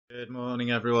Good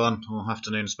morning, everyone, or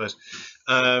afternoon, I suppose.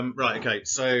 Right, okay,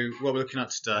 so what we're looking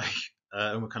at today,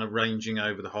 and we're kind of ranging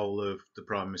over the whole of the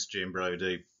Prime Minister Jean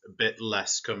Brodie, a bit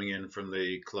less coming in from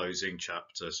the closing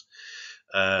chapters,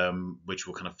 which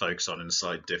we'll kind of focus on in a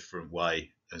slightly different way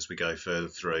as we go further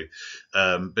through.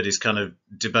 But he's kind of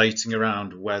debating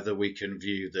around whether we can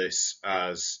view this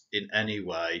as, in any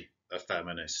way, a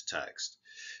feminist text.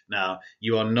 Now,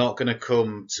 you are not going to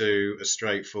come to a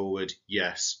straightforward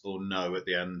yes or no at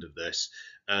the end of this,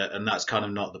 and that's kind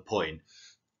of not the point.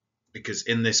 Because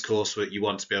in this coursework, you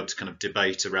want to be able to kind of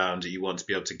debate around it, you want to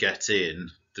be able to get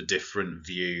in the different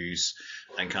views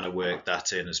and kind of work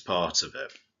that in as part of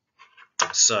it.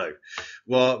 So,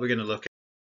 what we're going to look at,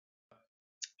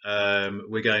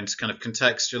 we're going to kind of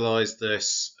contextualize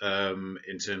this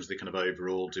in terms of the kind of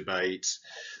overall debate.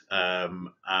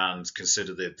 And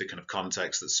consider the kind of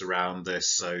context that surround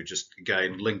this. So just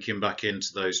again, linking back into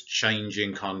those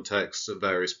changing contexts at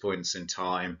various points in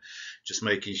time, just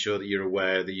making sure that you're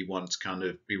aware that you want to kind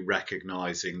of be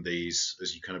recognizing these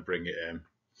as you kind of bring it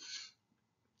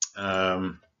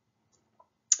in.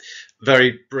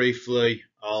 Very briefly,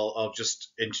 I'll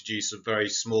just introduce a very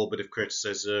small bit of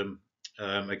criticism.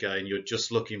 Again, you're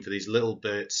just looking for these little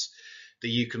bits that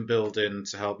you can build in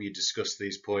to help you discuss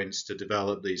these points, to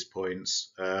develop these points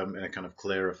in a kind of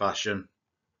clearer fashion.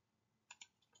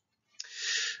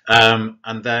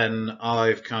 And then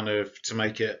I've kind of, to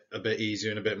make it a bit easier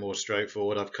and a bit more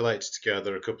straightforward, I've collected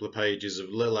together a couple of pages of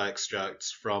little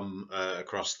extracts from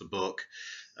across the book,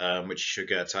 which should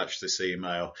get attached to this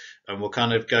email. And we'll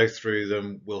kind of go through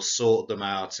them, we'll sort them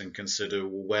out and consider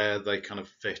where they kind of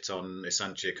fit on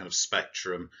essentially a kind of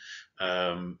spectrum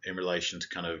in relation to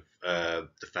kind of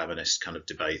the feminist kind of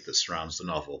debate that surrounds the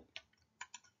novel.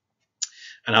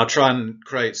 And I'll try and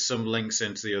create some links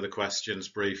into the other questions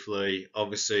briefly.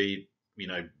 Obviously,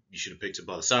 you should have picked up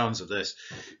by the sounds of this,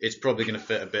 it's probably going to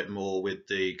fit a bit more with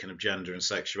the kind of gender and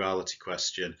sexuality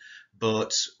question,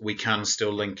 but we can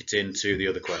still link it into the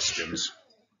other questions.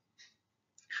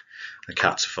 The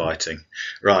cats are fighting.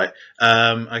 Right.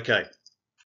 Okay.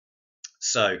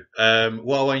 So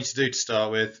what I want you to do to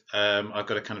start with, I've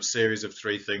got a kind of series of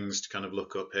 3 things to kind of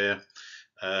look up here.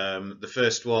 The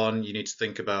first one, you need to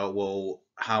think about, well,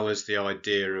 how has the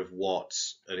idea of what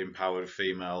an empowered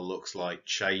female looks like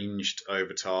changed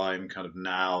over time, kind of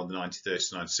now, the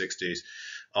 1930s, 1960s?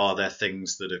 Are there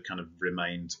things that have kind of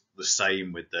remained the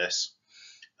same with this?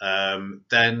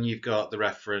 Then you've got the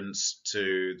reference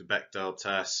to the Bechdel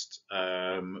test,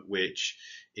 which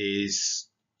is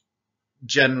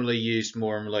generally used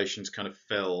more in relation to kind of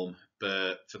film,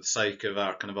 but for the sake of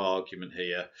our kind of argument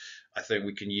here, I think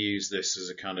we can use this as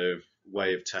a kind of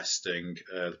way of testing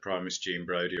the Prime Minister Jean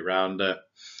Brodie around it.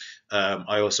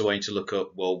 I also want you to look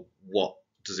up, well, what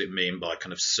does it mean by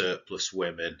kind of surplus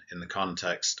women in the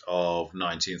context of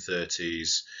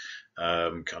 1930s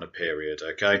kind of period,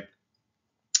 okay?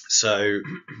 So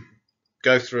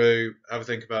go through, have a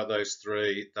think about those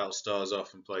 3. That'll start us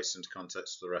off and place into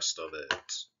context for the rest of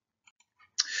it.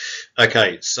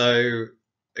 Okay, so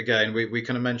again, we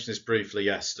kind of mentioned this briefly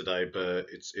yesterday, but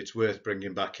it's worth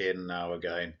bringing back in now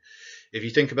again. If you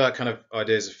think about kind of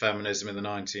ideas of feminism in the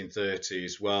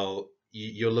 1930s, well,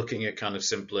 you're looking at kind of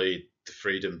simply the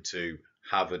freedom to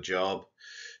have a job,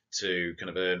 to kind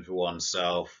of earn for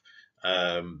oneself,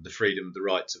 the freedom, the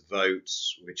right to vote,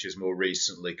 which has more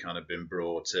recently kind of been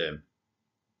brought in.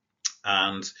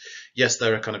 And yes,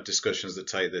 there are kind of discussions that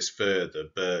take this further,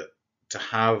 but to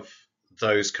have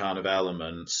those kind of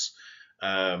elements,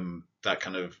 that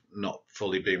kind of not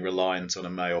fully being reliant on a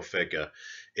male figure,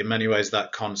 in many ways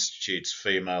that constitutes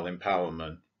female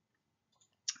empowerment.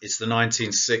 It's the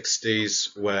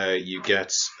 1960s where you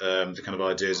get the kind of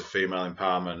ideas of female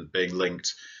empowerment being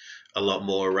linked a lot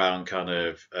more around kind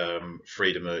of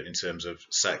freedom in terms of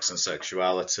sex and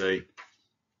sexuality.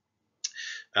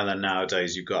 And then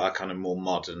nowadays you've got a kind of more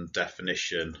modern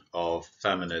definition of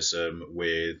feminism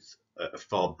with a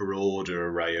far broader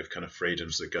array of kind of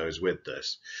freedoms that goes with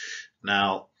this.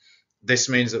 Now, this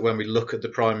means that when we look at the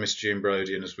Prime Minister Jean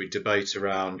Brodie and as we debate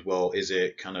around, well, is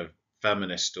it kind of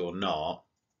feminist or not,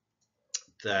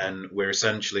 then we're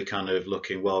essentially kind of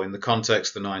looking, well, in the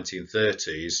context of the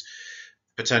 1930s,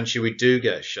 potentially we do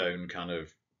get shown kind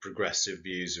of progressive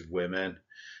views of women.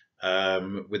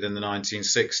 Within the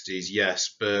 1960s,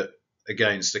 yes, but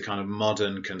against a kind of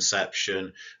modern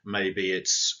conception, maybe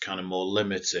it's kind of more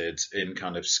limited in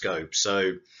kind of scope.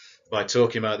 So by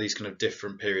talking about these kind of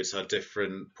different periods, how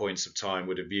different points of time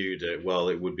would have viewed it, well,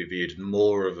 it would be viewed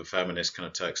more of a feminist kind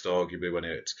of text, arguably, when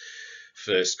it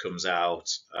first comes out,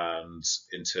 and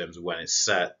in terms of when it's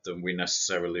set, than we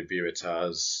necessarily view it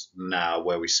as now,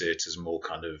 where we see it as more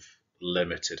kind of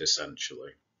limited,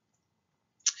 essentially.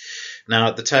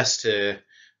 Now, the test here,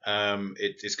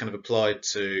 it is kind of applied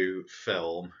to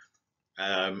film.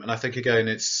 And I think again,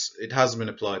 it hasn't been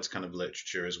applied to kind of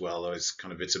literature as well, though it's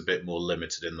a bit more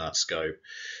limited in that scope.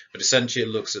 But essentially, it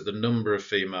looks at the number of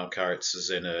female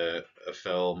characters in a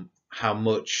film, how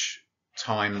much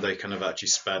time they kind of actually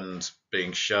spend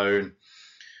being shown,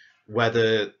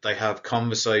 whether they have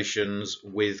conversations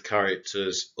with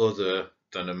characters other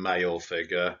than a male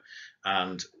figure,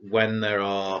 and when there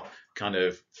are kind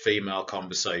of female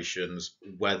conversations,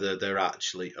 whether they're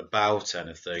actually about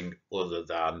anything other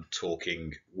than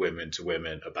talking women to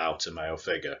women about a male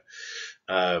figure.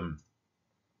 And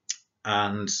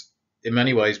in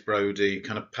many ways, Brodie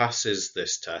kind of passes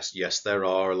this test. Yes, there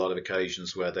are a lot of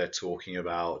occasions where they're talking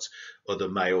about other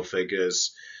male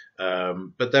figures,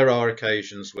 but there are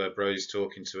occasions where Brodie's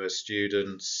talking to her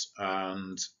students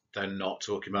and they're not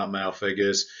talking about male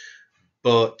figures.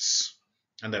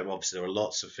 And obviously there are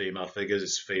lots of female figures,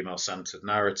 it's a female-centered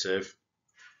narrative,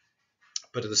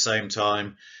 but at the same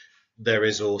time, there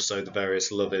is also the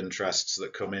various love interests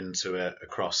that come into it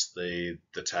across the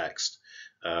text,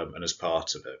 and as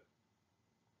part of it.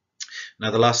 Now,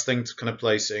 the last thing to kind of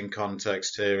place it in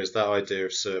context here is that idea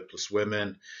of surplus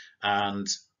women, and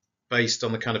based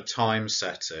on the kind of time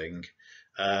setting,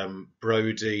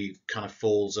 Brodie kind of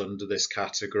falls under this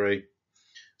category.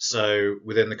 So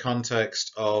within the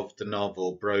context of the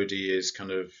novel, Brodie is kind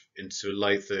of into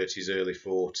late 30s, early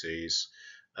 40s,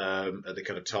 at the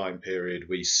kind of time period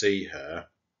we see her.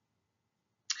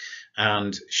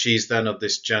 And she's then of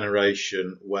this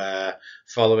generation where,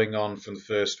 following on from the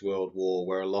First World War,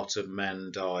 where a lot of men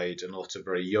died and a lot of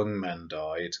very young men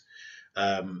died,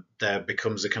 there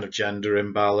becomes a kind of gender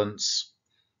imbalance,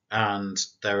 and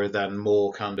there are then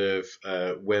more kind of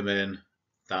women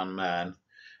than men.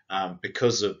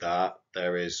 Because of that,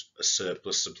 there is a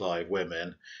surplus supply of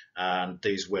women, and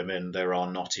these women, there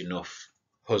are not enough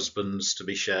husbands to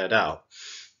be shared out.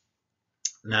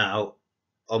 Now,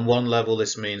 on one level,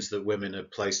 this means that women are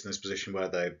placed in this position where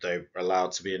they're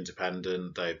allowed to be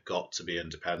independent, they've got to be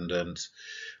independent.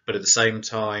 But at the same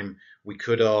time, we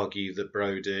could argue that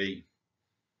Brodie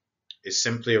is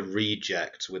simply a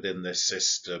reject within this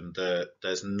system, that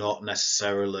there's not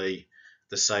necessarily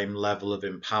the same level of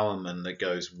empowerment that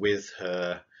goes with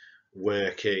her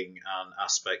working and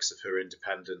aspects of her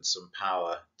independence and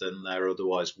power than there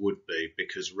otherwise would be,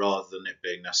 because rather than it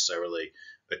being necessarily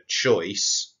a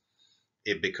choice,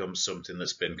 it becomes something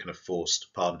that's been kind of forced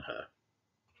upon her.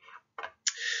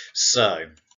 So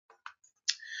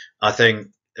I think,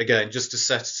 again, just to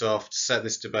set it off, to set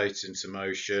this debate into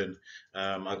motion,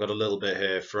 I got a little bit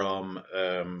here from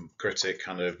critic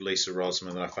kind of Lisa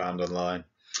Rosman that I found online.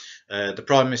 The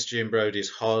Prime Minister in Brodie is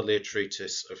hardly a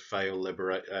treatise of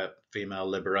female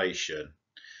liberation.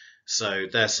 So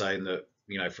they're saying that,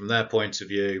 from their point of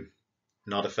view,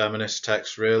 not a feminist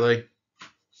text really.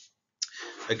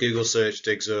 A Google search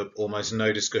digs up almost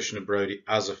no discussion of Brodie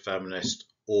as a feminist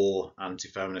or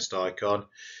anti-feminist icon.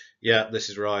 Yeah, this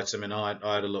is right. I mean, I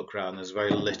had a look around. There's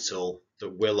very little that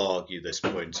will argue this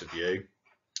point of view.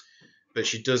 But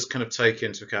she does kind of take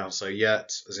into account, so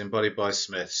yet, as embodied by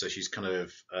Smith, so she's kind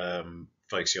of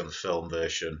focusing on the film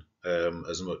version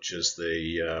as much as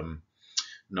the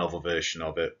novel version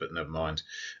of it, but never mind.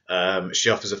 She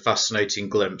offers a fascinating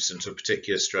glimpse into a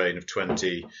particular strain of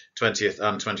 20th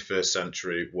and 21st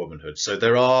century womanhood. So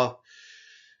there are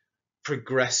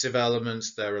progressive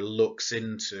elements, there are looks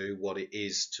into what it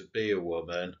is to be a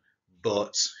woman,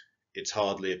 but it's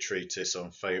hardly a treatise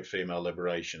on female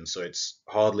liberation, so it's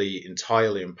hardly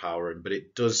entirely empowering, but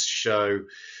it does show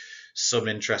some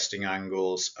interesting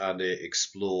angles and it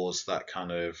explores that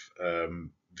kind of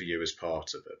view as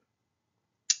part of it.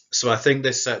 So I think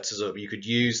this sets us up. You could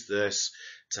use this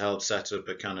to help set up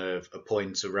a kind of a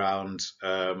point around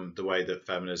the way that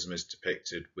feminism is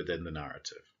depicted within the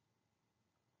narrative.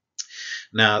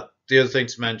 Now, the other thing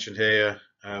to mention here,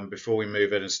 before we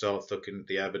move in and start looking at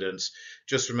the evidence,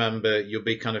 just remember you'll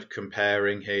be kind of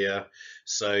comparing here.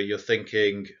 So you're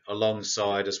thinking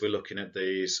alongside, as we're looking at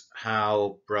these,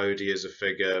 how Brodie as a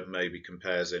figure maybe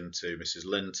compares into Mrs.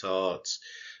 Linthart,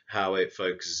 how it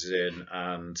focuses in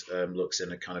and looks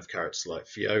in at kind of characters like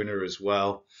Fiona as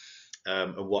well,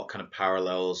 and what kind of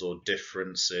parallels or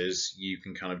differences you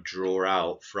can kind of draw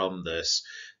out from this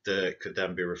that could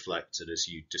then be reflected as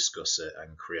you discuss it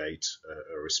and create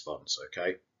a response,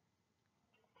 okay?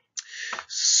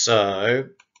 So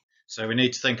we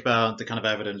need to think about the kind of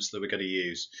evidence that we're going to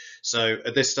use. So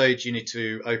at this stage, you need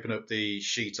to open up the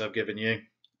sheet I've given you,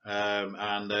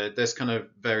 and there's kind of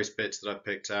various bits that I've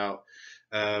picked out.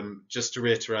 Just to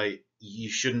reiterate, you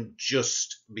shouldn't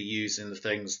just be using the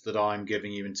things that I'm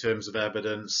giving you in terms of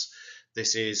evidence.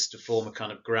 This is to form a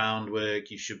kind of groundwork.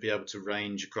 You should be able to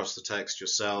range across the text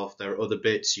yourself. There are other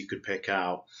bits you could pick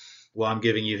out. What I'm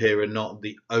giving you here are not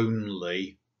the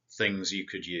only things you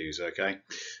could use, okay?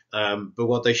 But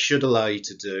what they should allow you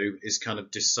to do is kind of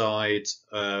decide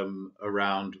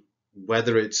around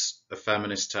whether it's a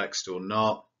feminist text or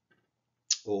not,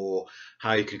 or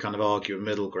how you can kind of argue a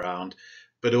middle ground.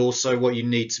 But also what you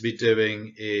need to be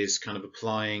doing is kind of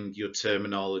applying your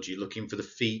terminology, looking for the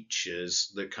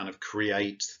features that kind of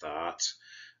create that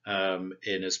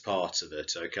in as part of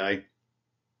it, okay?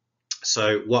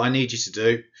 So what I need you to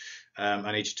do,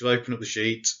 I need you to open up the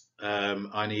sheet.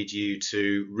 I need you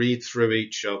to read through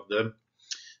each of them.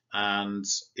 And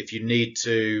if you need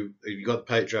to, if you've got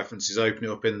the page references, open it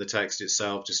up in the text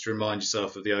itself, just to remind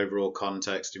yourself of the overall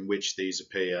context in which these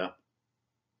appear.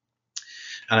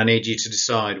 And I need you to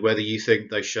decide whether you think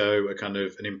they show a kind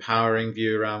of an empowering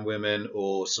view around women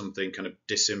or something kind of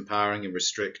disempowering and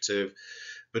restrictive,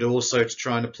 but also to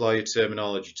try and apply your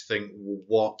terminology to think, well,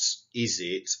 what is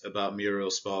it about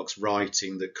Muriel Spark's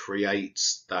writing that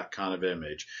creates that kind of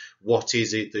image? What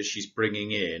is it that she's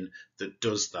bringing in that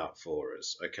does that for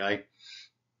us? Okay.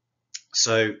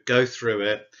 So go through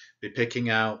it, be picking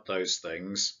out those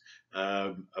things,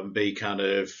 and be kind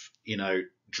of,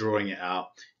 drawing it out.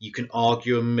 You can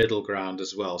argue a middle ground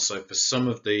as well. So for some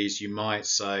of these, you might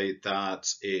say that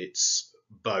it's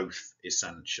both,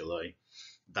 essentially,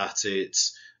 that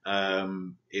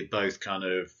it both kind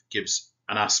of gives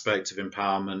an aspect of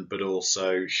empowerment, but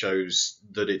also shows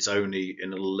that it's only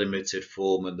in a limited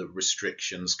form and that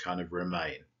restrictions kind of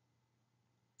remain.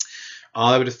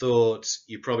 I would have thought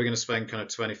you're probably going to spend kind of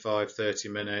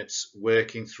 25-30 minutes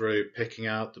working through, picking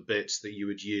out the bits that you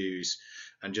would use,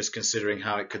 and just considering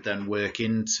how it could then work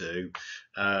into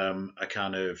a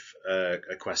kind of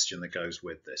a question that goes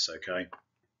with this, okay?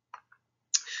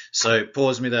 So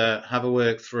pause me there, have a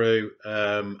work through,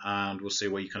 and we'll see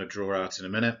what you kind of draw out in a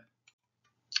minute.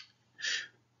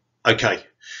 Okay,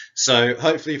 so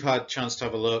hopefully you've had a chance to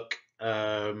have a look.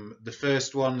 The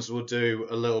first ones we'll do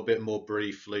a little bit more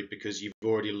briefly because you've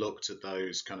already looked at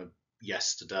those kind of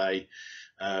yesterday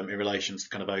in relation to the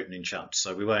kind of opening chapter,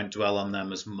 so we won't dwell on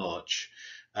them as much.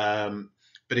 But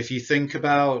if you think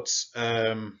about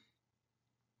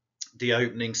the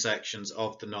opening sections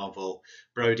of the novel,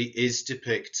 Brodie is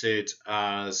depicted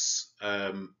as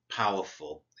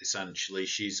powerful, essentially.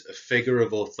 She's a figure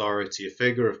of authority, a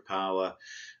figure of power,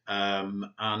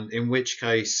 and in which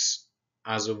case,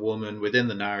 as a woman within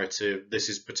the narrative, this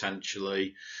is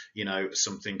potentially,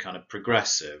 something kind of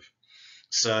progressive.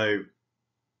 So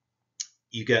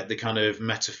you get the kind of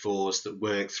metaphors that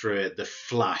work through it, the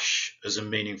flash as a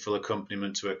meaningful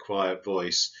accompaniment to a quiet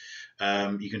voice.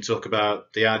 You can talk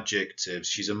about the adjectives.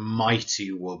 She's a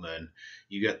mighty woman.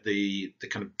 You get the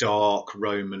kind of dark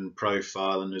Roman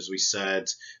profile, and as we said,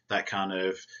 that kind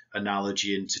of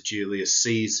analogy into Julius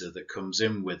Caesar that comes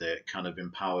in with it kind of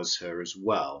empowers her as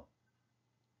well.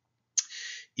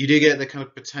 You do get the kind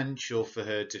of potential for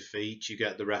her defeat. You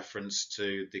get the reference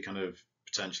to the kind of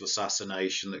potential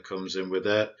assassination that comes in with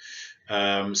it.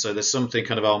 So there's something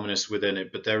kind of ominous within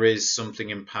it, but there is something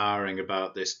empowering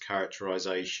about this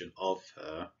characterization of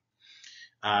her.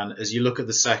 And as you look at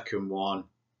the second one,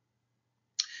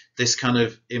 this kind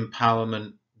of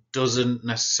empowerment doesn't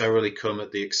necessarily come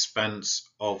at the expense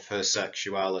of her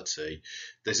sexuality.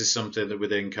 This is something that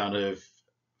within kind of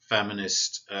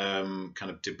feminist kind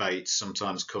of debates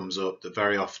sometimes comes up, that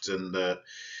very often that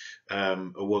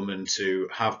a woman to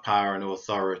have power and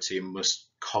authority must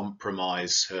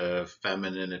compromise her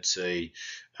femininity,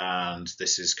 and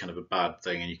this is kind of a bad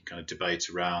thing, and you can kind of debate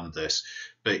around this.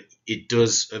 But it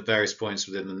does, at various points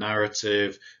within the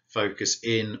narrative, focus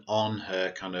in on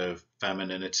her kind of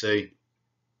femininity.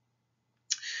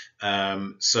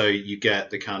 So you get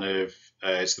the kind of,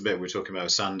 it's the bit we were talking about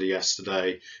with Sandy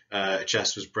yesterday, her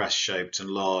chest was breast-shaped and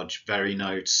large, very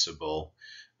noticeable.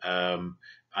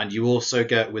 And you also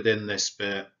get within this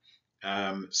bit,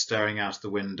 staring out the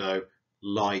window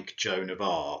like Joan of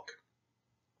Arc.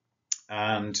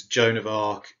 And Joan of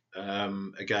Arc,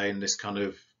 again, this kind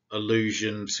of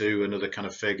allusion to another kind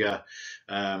of figure,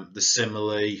 the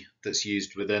simile that's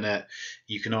used within it.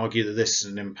 You can argue that this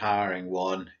is an empowering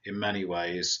one in many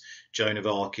ways. Joan of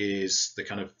Arc is the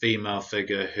kind of female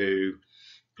figure who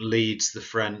leads the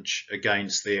French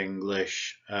against the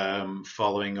English,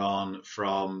 following on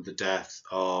from the death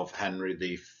of Henry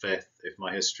V, if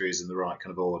my history is in the right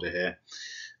kind of order here.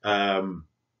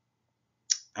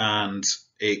 And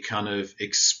it kind of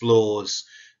explores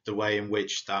the way in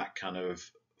which that kind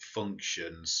of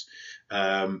functions.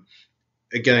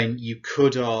 again, you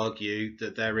could argue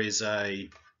that there is a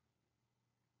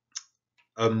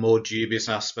more dubious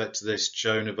aspect to this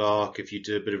Joan of Arc. If you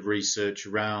do a bit of research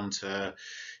around her,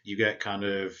 you get kind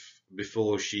of,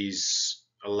 before she's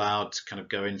allowed to kind of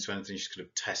go into anything, she's kind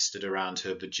of tested around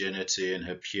her virginity and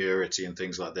her purity and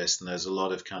things like this. And there's a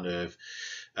lot of kind of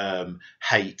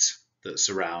hate that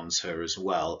surrounds her as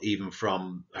well, even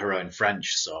from her own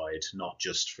French side, not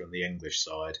just from the English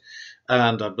side.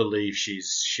 And I believe she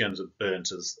ends up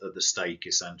burnt at the stake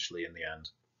essentially in the end.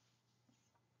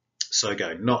 So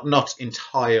again, not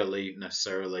entirely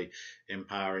necessarily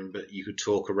empowering, but you could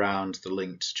talk around the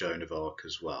link to Joan of Arc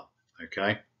as well.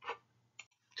 Okay.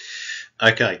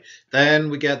 Then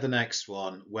we get the next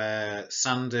one where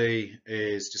Sandy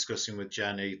is discussing with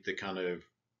Jenny the kind of,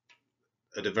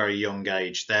 at a very young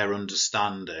age, their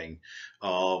understanding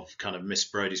of kind of Miss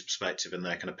Brodie's perspective and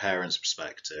their kind of parents'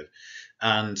 perspective.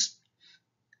 And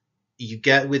you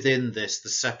get within this the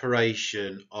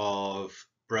separation of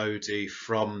Brodie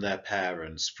from their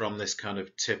parents, from this kind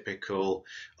of typical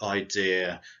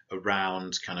idea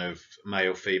around kind of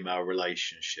male-female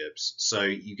relationships. So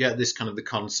you get this kind of the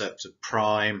concept of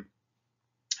prime,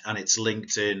 and it's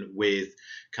linked in with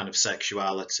kind of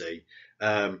sexuality.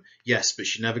 Yes, but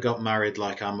she never got married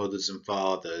like our mothers and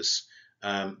fathers.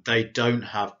 They don't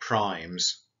have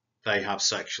primes, they have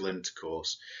sexual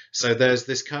intercourse. So there's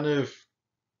this kind of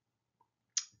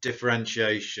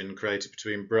differentiation created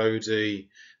between Brodie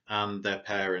and their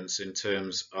parents in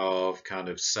terms of kind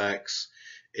of sex.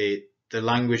 The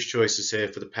language choices here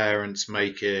for the parents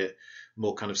make it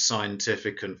more kind of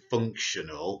scientific and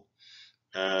functional.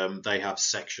 They have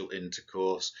sexual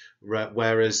intercourse,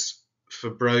 whereas for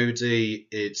Brodie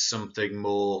it's something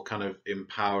more kind of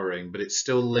empowering, but it's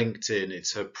still linked in.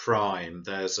 It's her prime.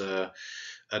 There's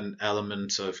an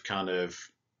element of kind of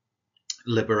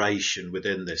liberation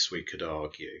within this, we could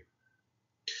argue.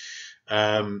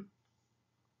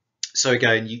 So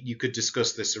again, you could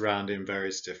discuss this around in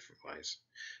various different ways.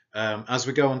 As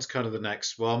we go on to kind of the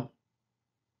next one,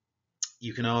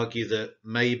 you can argue that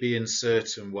maybe in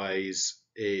certain ways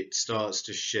it starts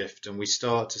to shift and we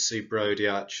start to see Brodie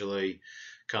actually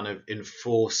kind of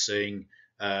enforcing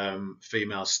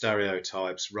female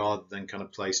stereotypes rather than kind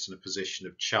of placed in a position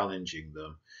of challenging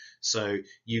them. So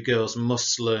you girls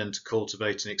must learn to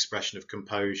cultivate an expression of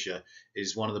composure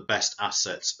is one of the best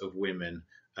assets of women.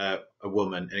 A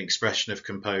woman, an expression of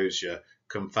composure,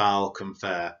 come foul, come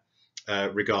fair,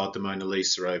 regard the Mona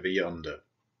Lisa over yonder.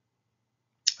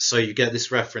 So you get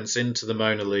this reference into the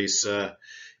Mona Lisa,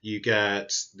 you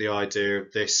get the idea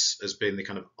of this as being the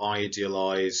kind of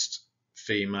idealized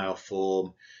female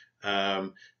form,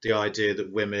 the idea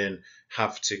that women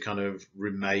have to kind of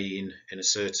remain in a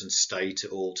certain state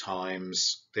at all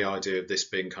times, the idea of this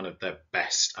being kind of their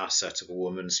best asset of a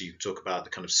woman. So you can talk about the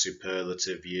kind of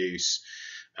superlative use,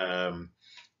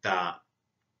 that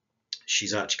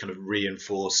she's actually kind of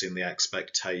reinforcing the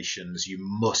expectations. You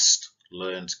must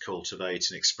learn to cultivate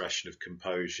an expression of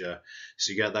composure.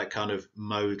 So you get that kind of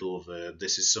modal verb.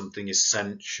 This is something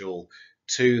essential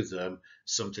to them,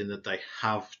 something that they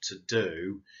have to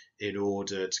do in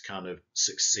order to kind of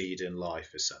succeed in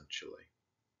life, essentially.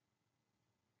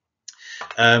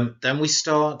 Then we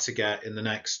start to get in the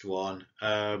next one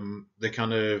the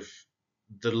kind of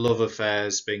the love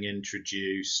affairs being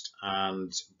introduced,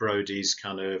 and Brodie's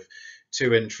kind of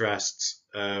two interests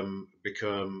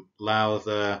become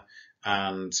Lowther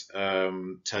and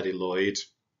Teddy Lloyd.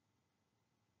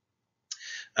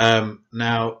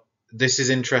 Now, this is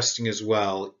interesting as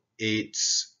well. It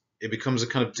becomes a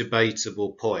kind of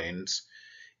debatable point.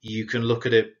 You can look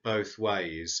at it both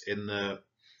ways.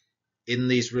 In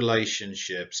these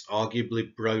relationships,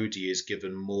 arguably Brodie is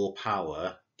given more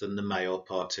power than the male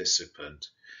participant,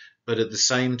 but at the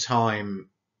same time,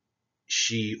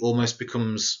 she almost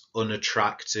becomes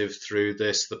unattractive through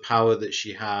this. The power that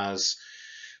she has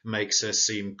makes her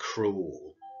seem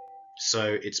cruel.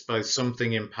 So it's both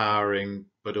something empowering,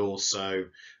 but also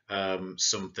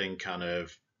something kind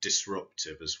of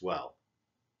disruptive as well.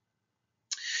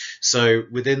 So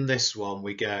within this one,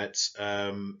 we get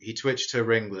he twitched her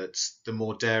ringlets the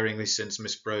more daringly since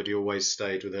Miss Brodie always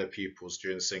stayed with her pupils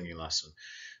during the singing lesson.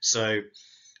 So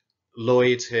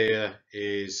Lloyd here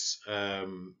is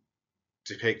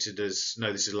depicted as,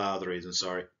 no, this is Lowther Eden,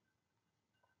 sorry,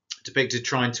 depicted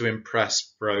trying to impress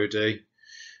Brodie,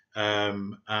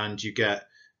 and you get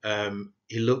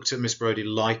he looked at Miss Brodie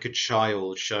like a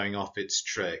child showing off its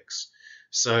tricks.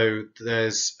 So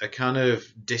there's a kind of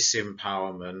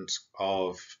disempowerment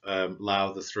of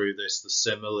Lowther through this. The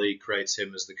simile creates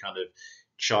him as the kind of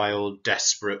child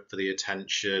desperate for the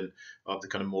attention of the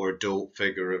kind of more adult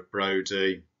figure of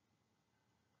Brodie.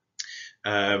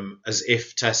 as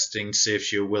if testing to see if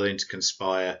she were willing to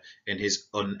conspire in his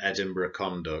un-Edinburgh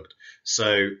conduct.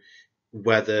 So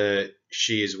whether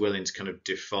she is willing to kind of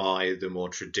defy the more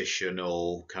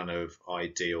traditional kind of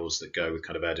ideals that go with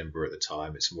kind of Edinburgh at the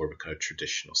time. It's more of a kind of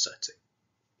traditional setting.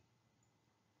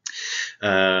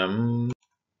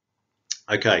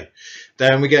 Okay,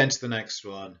 then we get into the next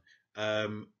one.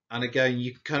 And again,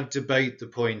 you can kind of debate the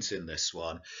point in this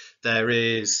one. There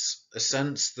is a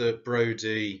sense that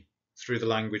Brodie, through the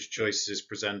language choices, is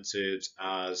presented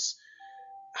as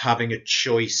having a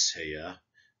choice here,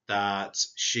 that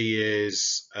she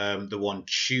is the one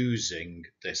choosing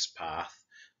this path.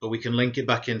 But we can link it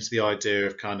back into the idea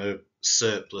of kind of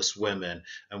surplus women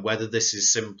and whether this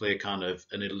is simply a kind of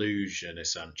an illusion,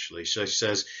 essentially. So she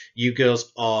says, "You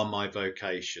girls are my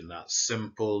vocation." That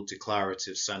simple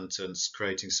declarative sentence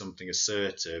creating something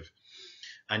assertive.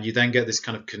 And you then get this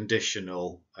kind of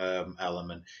conditional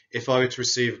element. If I were to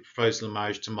receive a proposal of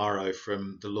marriage tomorrow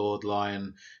from the Lord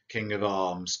Lion, King of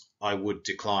Arms, I would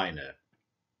decline it.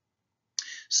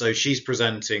 So she's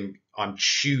presenting, I'm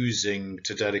choosing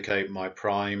to dedicate my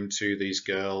prime to these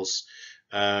girls,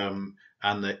 and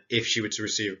that if she were to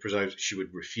receive a proposal, she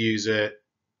would refuse it.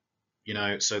 You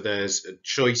know, so there's a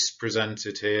choice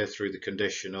presented here through the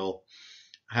conditional.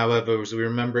 However, as we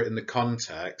remember it in the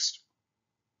context,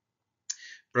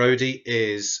 Brodie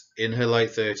is in her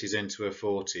late 30s into her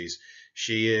 40s.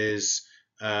 She is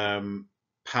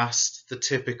past the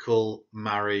typical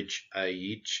marriage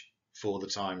age for the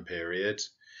time period.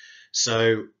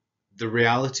 So the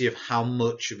reality of how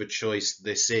much of a choice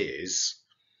this is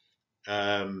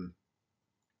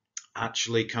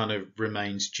actually kind of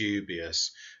remains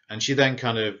dubious. And she then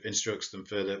kind of instructs them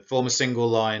further, form a single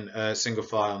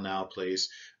file now, please,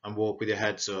 and walk with your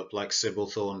heads up like Sybil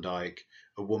Thorndyke,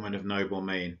 a woman of noble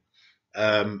mien,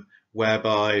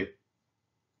 whereby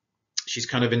she's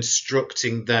kind of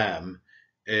instructing them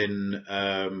in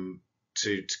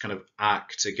to kind of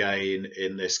act again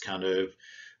in this kind of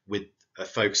with a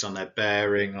focus on their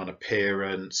bearing, on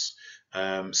appearance.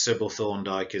 Sybil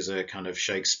Thorndyke is a kind of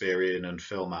Shakespearean and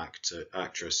film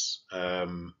actress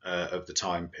of the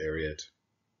time period.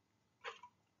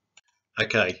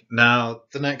 Okay, now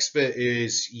the next bit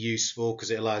is useful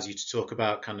because it allows you to talk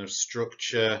about kind of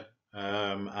structure,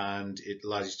 and it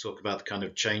allows you to talk about the kind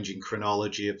of changing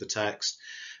chronology of the text.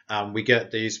 We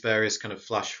get these various kind of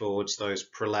flash forwards, those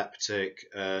proleptic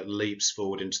leaps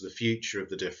forward into the future of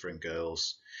the different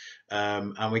girls.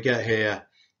 And we get here,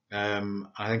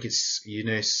 I think it's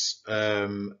Eunice.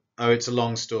 Oh, it's a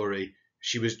long story.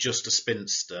 She was just a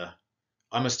spinster.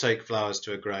 I must take flowers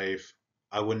to her grave.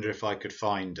 I wonder if I could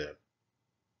find her.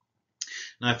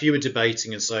 Now, if you were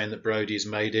debating and saying that Brodie is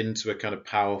made into a kind of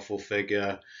powerful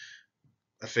figure,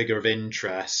 a figure of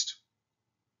interest,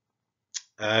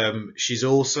 she's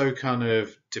also kind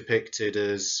of depicted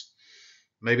as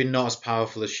maybe not as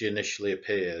powerful as she initially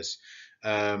appears.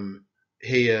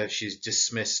 Here, she's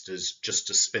dismissed as just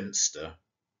a spinster.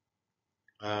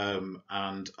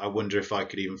 And I wonder if I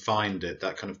could even find it,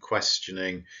 that kind of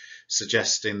questioning,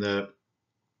 suggesting that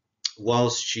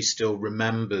whilst she still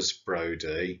remembers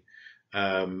Brodie,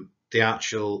 the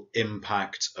actual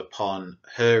impact upon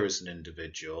her as an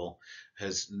individual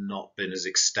has not been as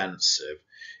extensive.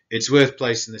 It's worth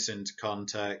placing this into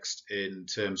context in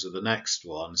terms of the next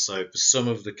one. So for some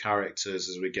of the characters,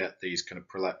 as we get these kind of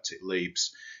proleptic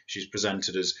leaps, she's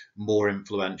presented as more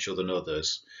influential than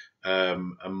others,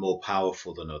 and more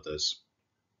powerful than others.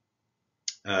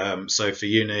 So for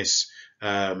Eunice,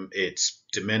 it's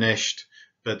diminished.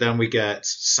 But then we get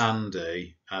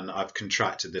Sandy, and I've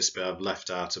contracted this bit, I've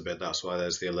left out a bit, that's why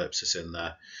there's the ellipsis in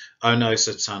there. "Oh no,"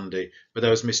 said Sandy, but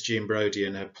there was Miss Jean Brodie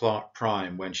in her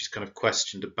prime when she's kind of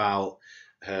questioned about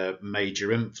her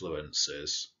major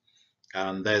influences.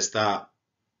 And there's that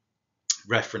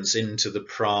reference into the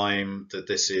prime, that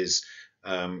this is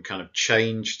kind of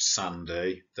changed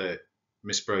Sandy, that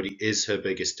Miss Brodie is her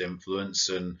biggest influence,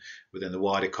 and within the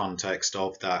wider context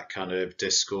of that kind of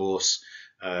discourse,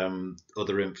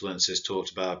 other influences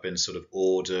talked about have been sort of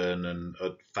Auden and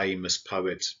famous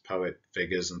poet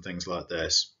figures and things like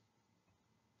this.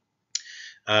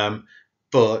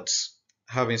 But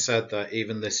having said that,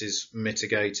 even this is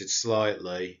mitigated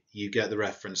slightly. You get the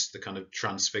reference to the kind of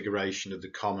transfiguration of the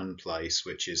commonplace,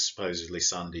 which is supposedly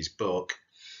Sandy's book.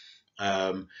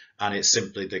 And it's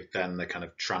simply then the kind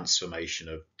of transformation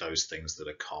of those things that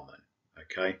are common.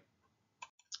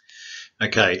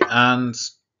 Okay, and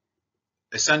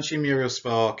essentially Muriel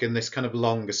Spark, in this kind of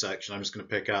longer section, I'm just going to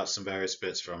pick out some various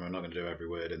bits from her. I'm not going to do every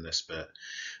word in this bit.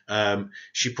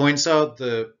 She points out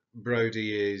that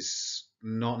Brodie is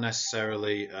not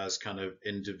necessarily as kind of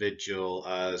individual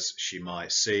as she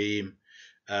might seem.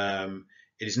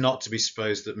 it is not to be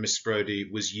supposed that Miss Brodie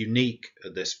was unique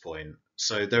at this point.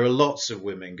 So there are lots of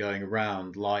women going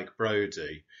around like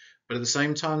Brodie, but at the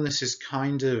same time, this is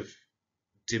kind of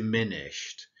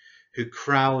diminished, who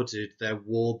crowded their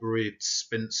war-bereaved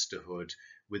spinsterhood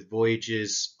with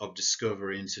voyages of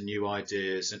discovery into new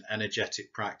ideas and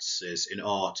energetic practices in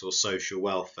art or social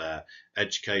welfare,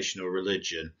 education or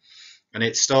religion. And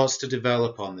it starts to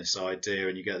develop on this idea,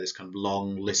 and you get this kind of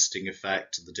long listing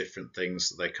effect of the different things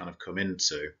that they kind of come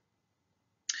into.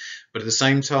 But at the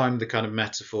same time, the kind of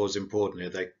metaphor is important here.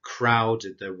 They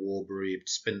crowded their war-bereaved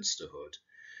spinsterhood.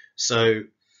 So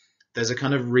there's a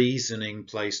kind of reasoning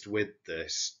placed with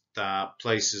this that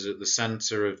places at the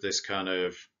center of this kind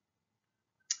of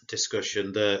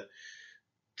discussion that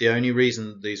the only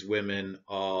reason these women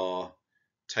are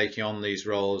taking on these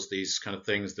roles, these kind of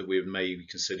things that we would maybe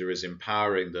consider as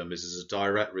empowering them, is as a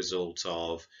direct result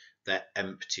of their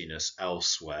emptiness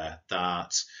elsewhere,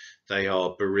 that they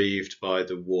are bereaved by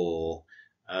the war.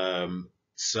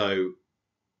 So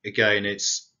again,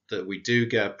 it's that we do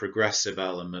get a progressive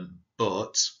element,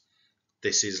 but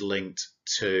this is linked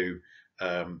to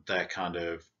their kind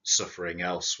of suffering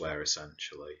elsewhere,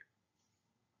 essentially.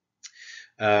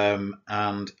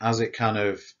 And as it kind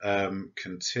of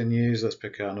continues, let's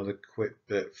pick out another quick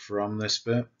bit from this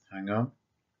bit. Hang on.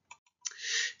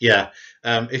 Yeah,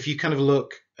 if you kind of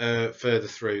look further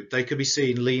through, they could be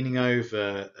seen leaning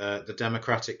over the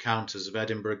democratic counters of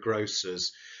Edinburgh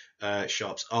grocers'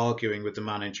 shops, arguing with the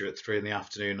manager at 3 in the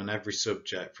afternoon on every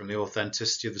subject, from the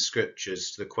authenticity of the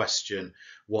scriptures to the question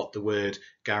what the word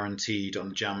guaranteed on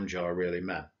the jam jar really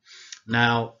meant.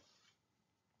 Now,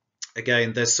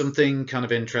 again, there's something kind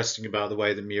of interesting about the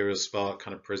way that Muriel Spark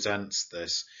kind of presents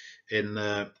this, in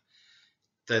that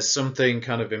there's something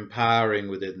kind of empowering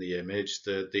within the image,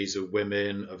 that these are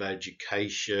women of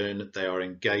education, they are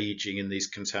engaging in these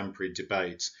contemporary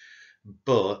debates,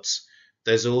 but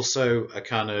there's also a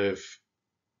kind of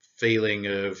feeling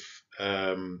of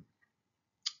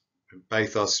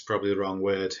bathos is probably the wrong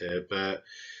word here, but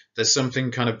there's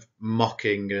something kind of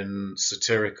mocking and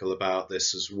satirical about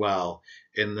this as well,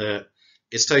 in that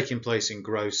it's taking place in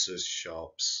grocers'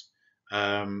 shops.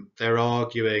 They're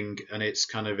arguing, and it's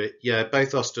kind of it. Yeah,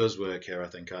 bathos does work here, I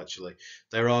think, actually.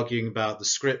 They're arguing about the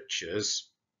scriptures,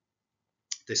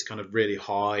 this kind of really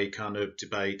high kind of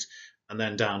debate, and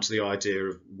then down to the idea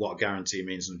of what guarantee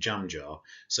means in a jam jar.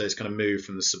 So it's kind of moved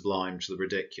from the sublime to the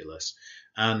ridiculous.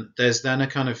 And there's then a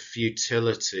kind of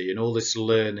futility in all this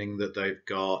learning that they've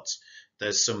got.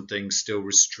 There's something still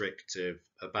restrictive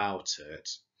about it.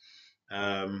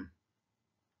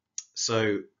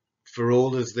 So for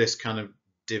all of this kind of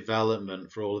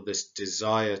development, for all of this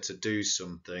desire to do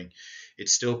something,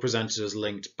 it's still presented as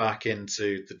linked back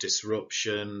into the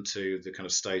disruption, to the kind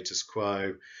of status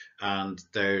quo, and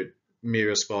there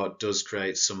Muriel Spark does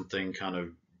create something kind of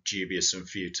dubious and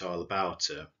futile about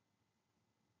it.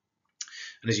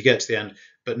 And as you get to the end,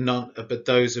 but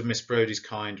those of Miss Brodie's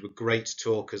kind were great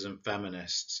talkers and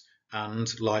feminists, and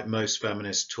like most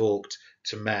feminists, talked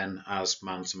to men as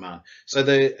man to man. So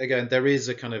again, there is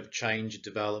a kind of change,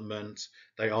 development.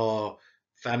 They are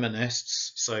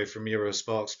feminists. So from Muriel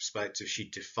Spark's perspective, she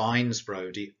defines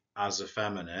Brodie as a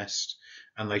feminist,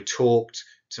 and they talked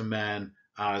to men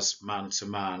as man to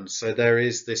man. So there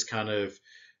is this kind of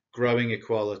growing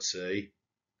equality,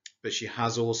 but she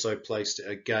has also placed it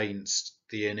against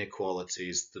the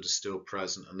inequalities that are still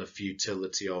present and the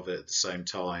futility of it at the same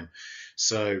time.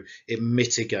 So it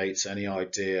mitigates any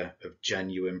idea of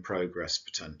genuine progress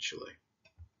potentially.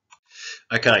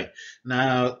 Okay,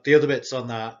 now the other bits on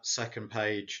that second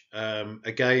page,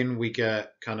 again, we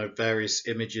get kind of various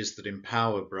images that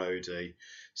empower Brodie.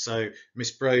 So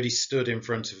Miss Brodie stood in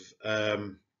front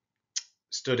of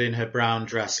stood in her brown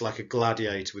dress like a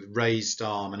gladiator with raised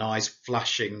arm and eyes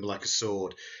flashing like a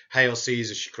sword. Hail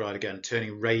Caesar, she cried again,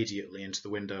 turning radiantly into the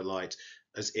window light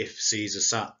as if Caesar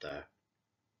sat there.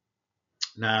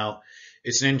 Now,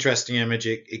 it's an interesting image.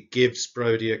 It gives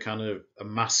Brodie a kind of a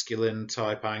masculine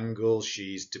type angle.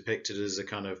 She's depicted as a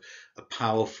kind of a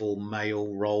powerful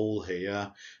male role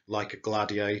here, like a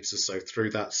gladiator, so through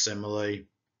that simile.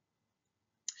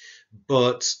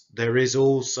 But there is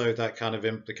also that kind of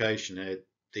implication here,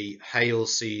 the Hail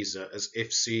Caesar, as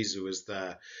if Caesar was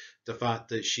there. The fact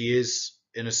that she is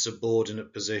in a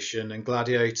subordinate position, and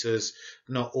gladiators,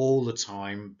 not all the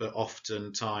time, but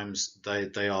oftentimes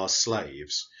they are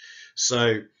slaves.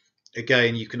 So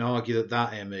again, you can argue that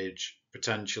that image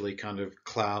potentially kind of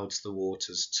clouds the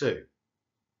waters too.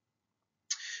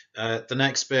 The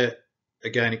next bit,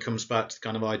 again, it comes back to the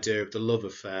kind of idea of the love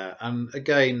affair. And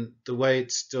again, the way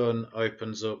it's done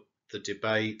opens up the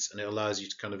debate, and it allows you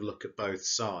to kind of look at both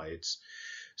sides.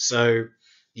 So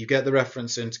you get the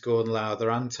reference into Gordon Lowther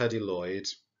and Teddy Lloyd,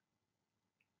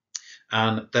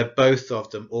 and they're both of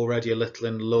them already a little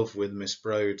in love with Miss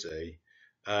Brodie,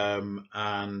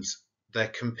 and they're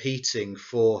competing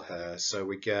for her. So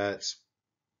we get,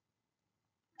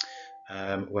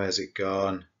 where's it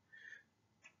gone?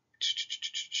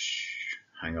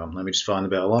 Hang on, let me just find the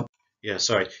bit I want. Yeah,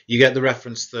 sorry. You get the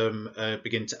reference them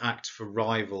begin to act for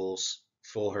rivals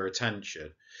for her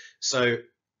attention. So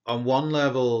on one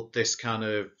level, this kind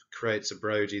of creates a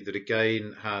Brodie that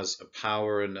again has a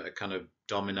power and a kind of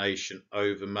domination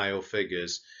over male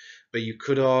figures, but you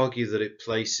could argue that it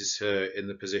places her in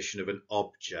the position of an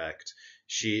object.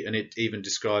 And it even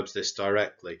describes this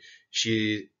directly.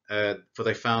 For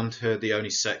they found her the only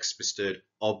sex-bestirred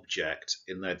object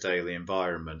in their daily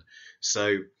environment.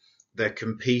 So they're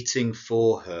competing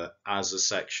for her as a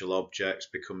sexual object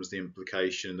becomes the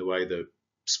implication in the way that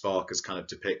Spark has kind of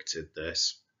depicted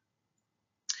this.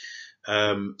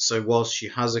 So whilst she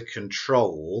has a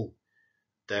control,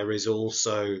 there is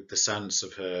also the sense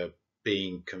of her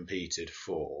being competed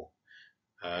for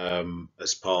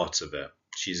as part of it.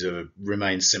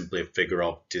 Remains simply a figure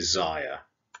of desire.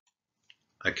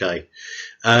 Okay.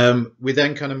 We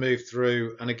then kind of move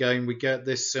through, and again, we get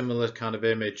this similar kind of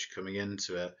image coming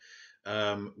into it,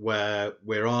 where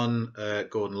we're on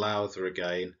Gordon Lowther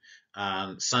again,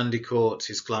 and Sandy caught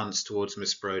his glance towards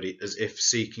Miss Brodie as if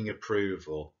seeking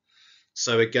approval.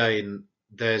 So again,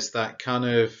 there's that kind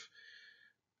of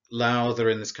Lowther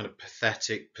in this kind of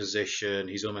pathetic position.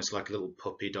 He's almost like a little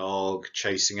puppy dog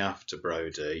chasing after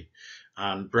Brodie,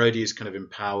 and Brodie is kind of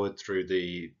empowered through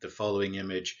the following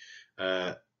image,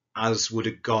 as would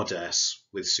a goddess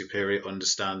with superior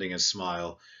understanding and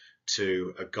smile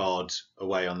to a god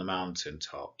away on the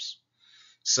mountaintops.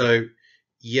 So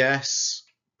yes,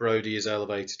 Brodie is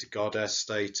elevated to goddess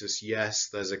status. Yes,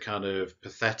 there's a kind of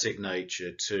pathetic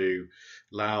nature to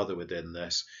Lowther within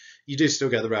this. You do still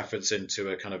get the reference into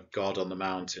a kind of god on the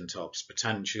mountaintops,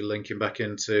 potentially linking back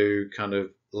into kind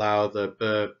of Lowther,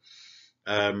 but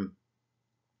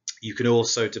you can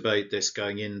also debate this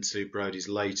going into Brodie's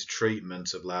later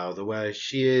treatment of Lowther, where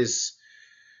she is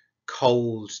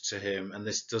cold to him, and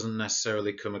this doesn't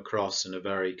necessarily come across in a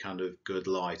very kind of good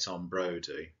light on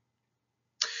Brodie.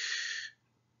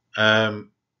 Yeah,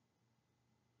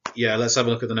 let's have a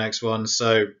look at the next one.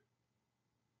 So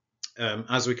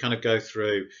as we kind of go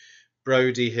through,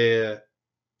 Brodie here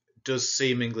does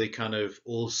seemingly kind of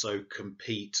also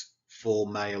compete for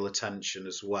male attention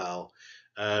as well.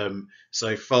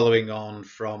 So following on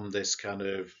from this kind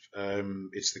of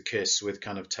it's the kiss with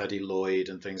kind of Teddy Lloyd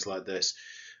and things like this,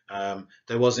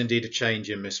 there was indeed a change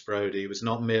in Miss Brodie. It was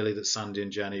not merely that Sandy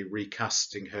and Jenny,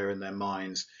 recasting her in their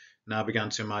minds, now began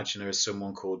to imagine her as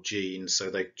someone called Jean, so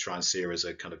they try and see her as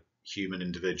a kind of human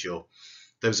individual.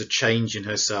 There was a change in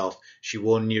herself. She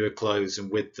wore newer clothes and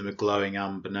with them a glowing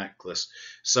amber necklace.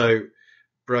 So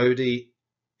Brodie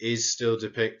is still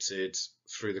depicted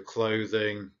through the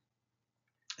clothing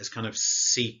as kind of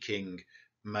seeking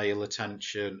male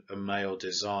attention and male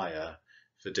desire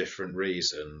for different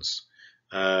reasons.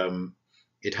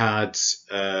 It had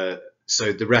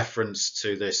so the reference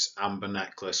to this amber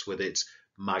necklace with its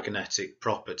magnetic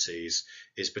properties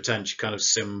is potentially kind of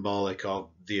symbolic of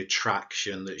the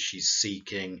attraction that she's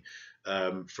seeking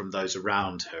from those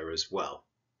around her as well.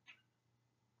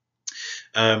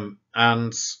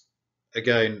 And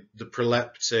again, the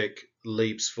proleptic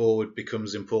leaps forward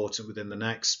becomes important within the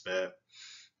next bit.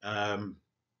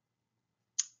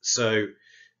 So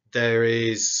there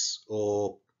is,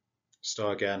 or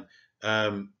start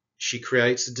again, she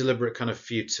creates a deliberate kind of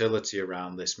futility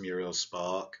around this Muriel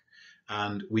Spark.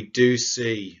 And we do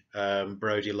see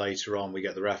Brodie later on, we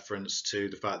get the reference to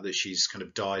the fact that she's kind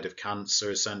of died of cancer,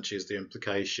 essentially, is the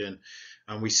implication.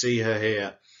 And we see her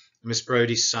here. Miss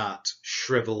Brodie sat,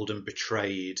 shriveled and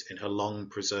betrayed in her long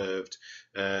preserved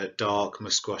dark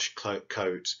musquash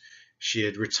coat. She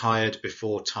had retired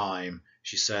before time.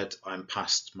 She said, "I'm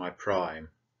past my prime."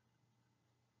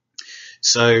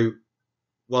 So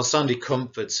while Sandy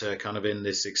comforts her kind of in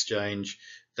this exchange,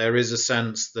 there is a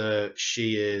sense that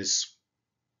she is,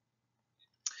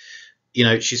 you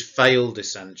know, she's failed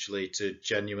essentially to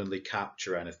genuinely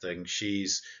capture anything.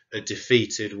 She's a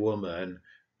defeated woman,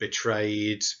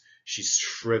 betrayed, she's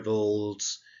shriveled,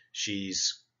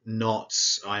 she's not,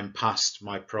 "I'm past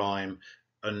my prime,"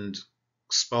 and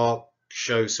Spark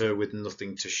shows her with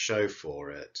nothing to show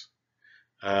for it.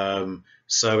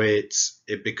 So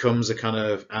it becomes a kind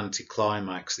of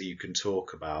anticlimax that you can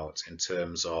talk about in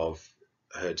terms of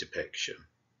her depiction.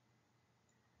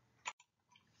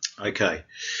 Okay,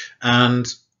 and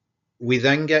We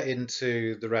then get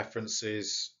into the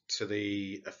references to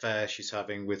the affair she's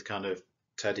having with kind of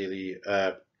Teddy Lee,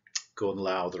 Gordon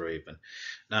Lowther even.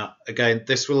 Now, again,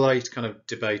 this will like kind of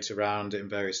debate around it in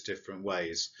various different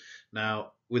ways.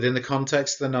 Now, within the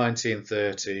context of the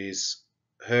 1930s,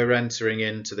 her entering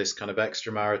into this kind of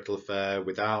extramarital affair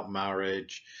without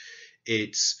marriage,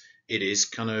 it is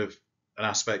kind of an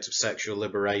aspect of sexual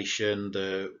liberation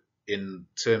that, in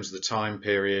terms of the time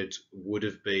period, would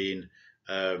have been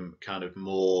kind of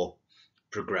more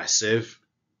progressive.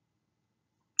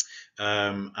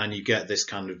 And you get this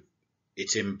kind of,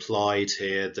 it's implied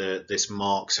here that this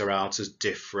marks her out as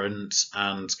different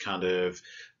and kind of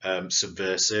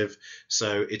subversive.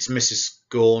 So it's Mrs.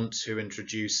 Gaunt who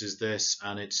introduces this,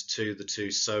 and it's to the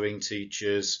two sewing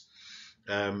teachers,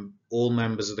 all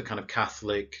members of the kind of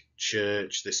Catholic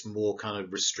Church, this more kind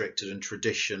of restricted and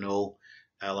traditional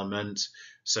element.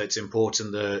 So it's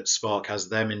important that Spark has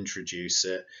them introduce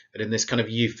it, and in this kind of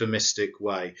euphemistic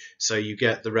way. So you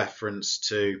get the reference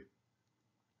to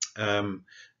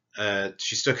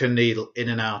she stuck her needle in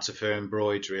and out of her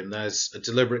embroidery, and there's a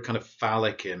deliberate kind of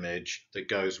phallic image that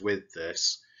goes with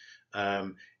this.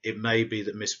 It may be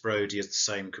that Miss Brodie has the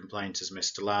same complaint as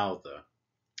Mr. Lowther,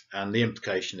 and the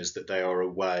implication is that they are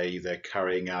away, they're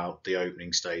carrying out the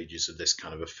opening stages of this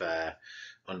kind of affair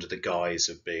under the guise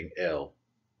of being ill.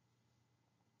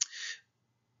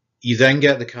 You then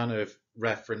get the kind of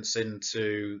reference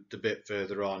into the bit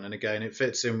further on, and again, it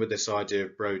fits in with this idea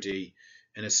of Brodie,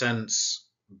 in a sense,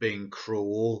 being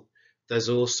cruel. There's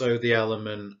also the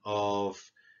element of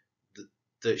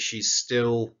that she's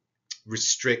still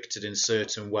restricted in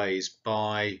certain ways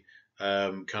by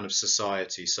kind of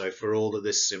society. So for all that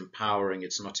this is empowering,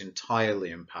 it's not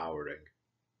entirely empowering.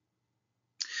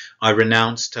 I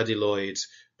renounced Teddy Lloyd,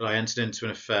 but I entered into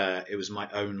an affair. It was my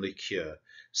only cure.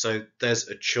 So there's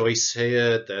a choice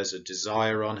here. There's a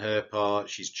desire on her part.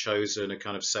 She's chosen a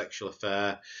kind of sexual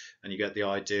affair, and you get the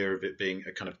idea of it being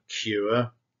a kind of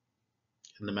cure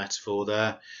in the metaphor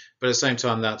there. But at the same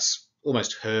time, that's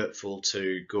almost hurtful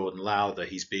to Gordon Lowther.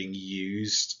 He's being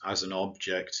used as an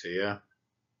object here.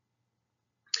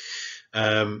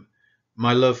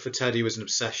 My love for Teddy was an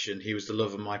obsession. He was the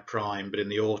love of my prime, but in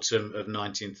the autumn of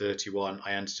 1931,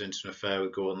 I entered into an affair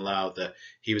with Gordon Lowther.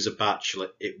 He was a bachelor.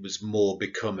 It was more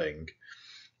becoming.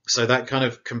 So that kind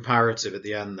of comparative at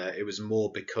the end there, it was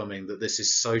more becoming, that this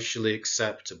is socially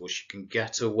acceptable. She can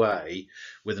get away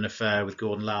with an affair with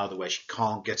Gordon Lowther where she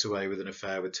can't get away with an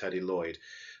affair with Teddy Lloyd.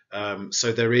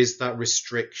 So there is that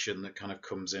restriction that kind of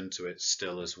comes into it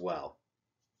still as well.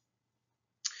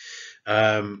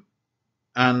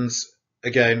 And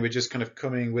again, we're just kind of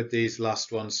coming with these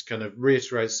last ones to kind of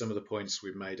reiterate some of the points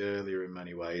we've made earlier in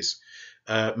many ways.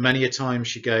 Many a time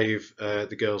she gave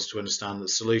the girls to understand that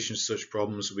solutions to such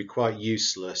problems would be quite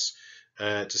useless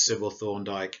to Sybil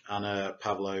Thorndike, Anna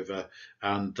Pavlova,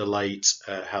 and the late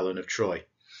Helen of Troy.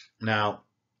 Now,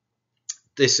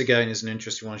 this again is an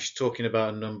interesting one. She's talking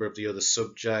about a number of the other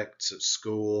subjects at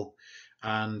school,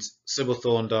 and Sybil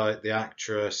Thorndike, the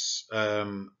actress,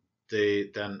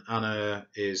 then Anna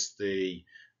is the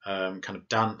kind of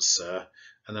dancer,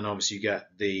 and then obviously you get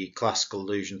the classical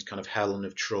allusion to kind of Helen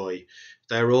of Troy.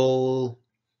 They're all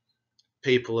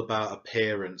people about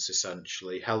appearance,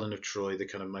 essentially. Helen of Troy, the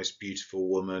kind of most beautiful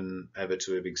woman ever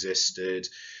to have existed.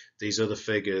 These other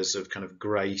figures of kind of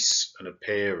grace and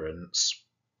appearance.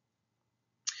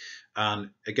 And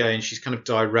again, she's kind of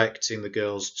directing the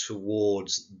girls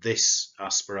towards this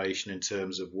aspiration in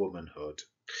terms of womanhood.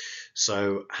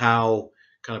 So how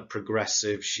kind of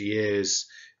progressive she is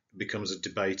becomes a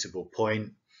debatable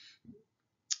point.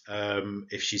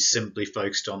 If she's simply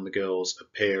focused on the girl's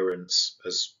appearance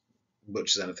as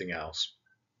much as anything else.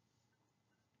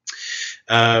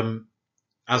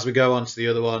 As we go on to the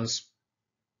other ones,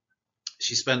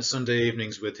 she spent Sunday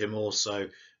evenings with him also,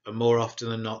 and more often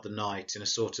than not the night, in a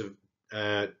sort of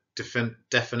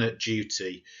definite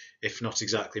duty, if not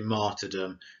exactly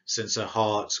martyrdom, since her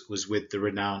heart was with the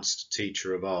renounced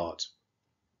teacher of art.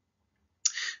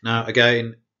 Now,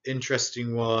 again,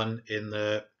 interesting one in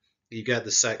that you get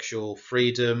the sexual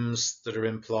freedoms that are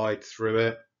implied through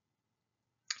it,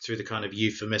 through the kind of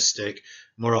euphemistic,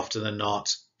 more often than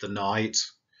not, the night.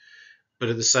 But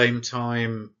at the same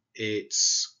time,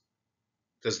 there's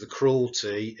the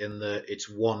cruelty in that it's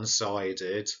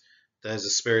one-sided. There's a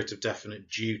spirit of definite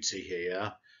duty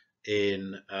here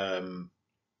in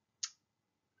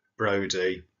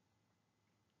Brodie,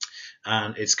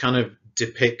 and it's kind of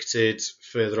depicted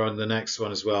further on the next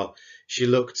one as well. He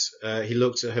looked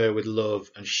at her with love,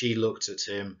 and she looked at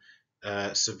him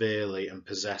severely and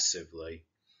possessively,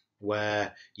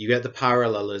 where you get the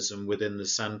parallelism within the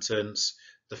sentence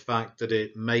the fact that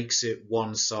it makes it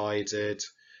one-sided,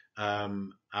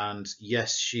 and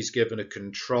yes, she's given a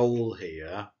control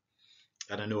here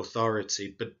and an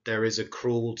authority, but there is a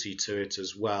cruelty to it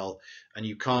as well, and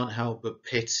you can't help but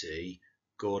pity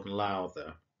Gordon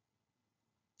Lowther.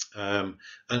 And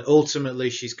ultimately,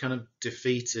 she's kind of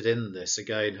defeated in this.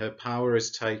 Again, her power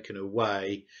is taken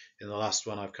away in the last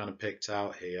one I've kind of picked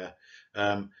out here.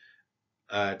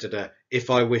 If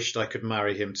I wished I could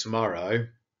marry him tomorrow.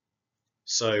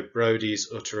 So Brodie's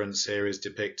utterance here is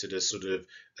depicted as sort of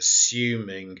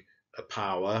assuming a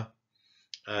power.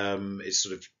 It's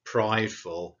sort of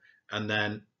prideful, and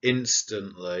then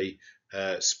instantly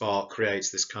Spark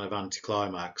creates this kind of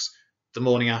anticlimax. The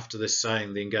morning after this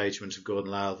saying, the engagement of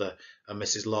Gordon Lowther and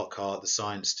Mrs. Lockhart, the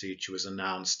science teacher, was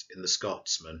announced in the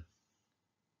Scotsman.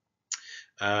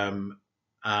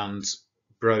 And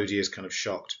Brodie is kind of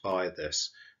shocked by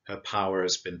this. Her power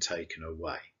has been taken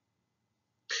away.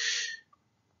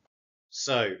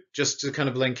 So just to kind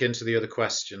of link into the other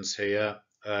questions here,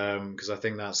 because I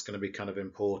think that's going to be kind of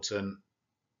important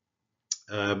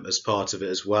as part of it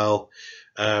as well.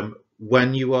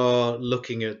 When you are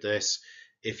looking at this,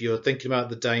 if you're thinking about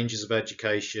the dangers of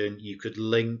education, you could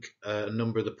link a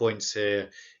number of the points here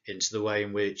into the way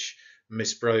in which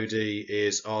Miss Brodie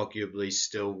is arguably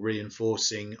still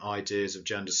reinforcing ideas of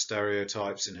gender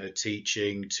stereotypes in her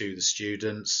teaching to the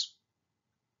students.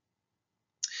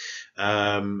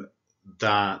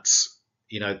 That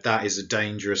is a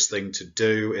dangerous thing to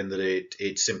do, in that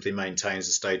it simply maintains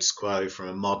the status quo. From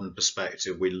a modern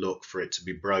perspective, we look for it to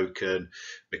be broken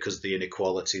because of the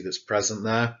inequality that's present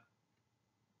there.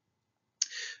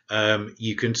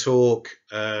 You can talk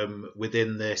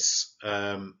within this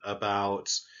about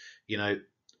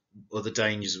other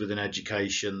dangers within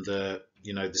education, that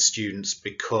the students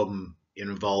become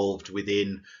involved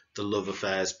within the love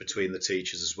affairs between the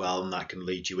teachers as well, and that can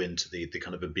lead you into the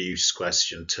kind of abuse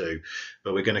question too.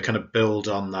 But we're going to kind of build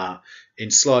on that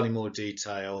in slightly more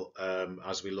detail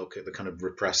as we look at the kind of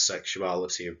repressed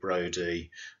sexuality of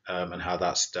Brodie and how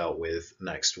that's dealt with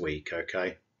next week.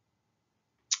 Okay,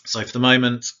 so for the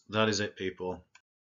moment, that is it, people.